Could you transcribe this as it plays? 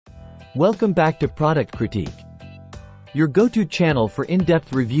Welcome back to Product Critique, your go-to channel for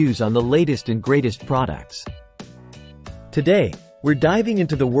in-depth reviews on the latest and greatest products. Today, we're diving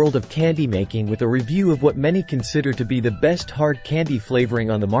into the world of candy making with a review of what many consider to be the best hard candy flavoring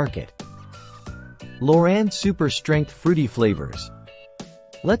on the market. LorAnn Super Strength Fruity Flavors.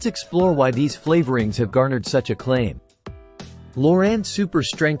 Let's explore why these flavorings have garnered such acclaim. LorAnn Super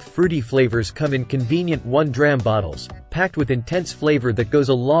Strength Fruity Flavors come in convenient 1 dram bottles, packed with intense flavor that goes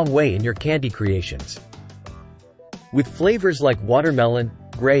a long way in your candy creations. With flavors like watermelon,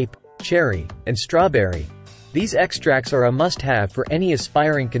 grape, cherry, and strawberry, these extracts are a must-have for any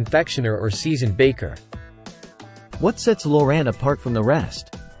aspiring confectioner or seasoned baker. What sets LorAnn apart from the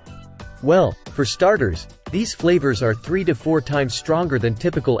rest? Well, for starters, these flavors are 3 to 4 times stronger than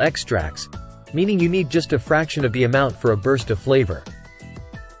typical extracts, meaning you need just a fraction of the amount for a burst of flavor.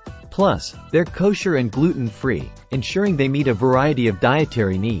 Plus, they're kosher and gluten-free, ensuring they meet a variety of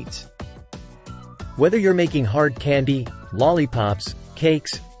dietary needs. Whether you're making hard candy, lollipops,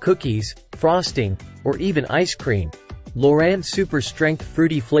 cakes, cookies, frosting, or even ice cream, LorAnn Super Strength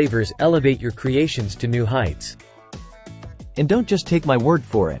Fruity Flavors elevate your creations to new heights. And don't just take my word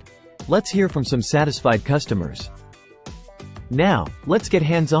for it. Let's hear from some satisfied customers. Now, let's get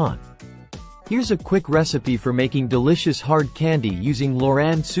hands-on. Here's a quick recipe for making delicious hard candy using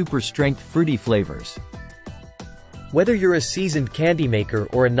LorAnn Super Strength Fruity Flavors. Whether you're a seasoned candy maker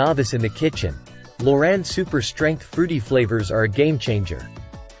or a novice in the kitchen, LorAnn Super Strength Fruity Flavors are a game-changer.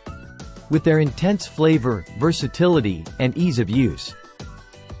 With their intense flavor, versatility, and ease of use,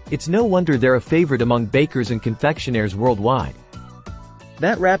 it's no wonder they're a favorite among bakers and confectionaires worldwide.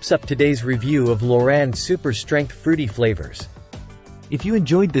 That wraps up today's review of LorAnn Super Strength Fruity Flavors. If you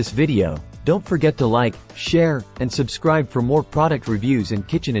enjoyed this video, don't forget to like, share, and subscribe for more product reviews and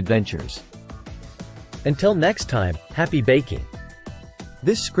kitchen adventures. Until next time, happy baking!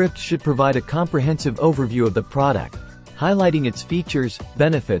 This script should provide a comprehensive overview of the product, highlighting its features,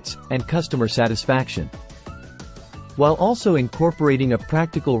 benefits, and customer satisfaction, while also incorporating a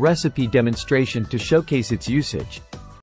practical recipe demonstration to showcase its usage.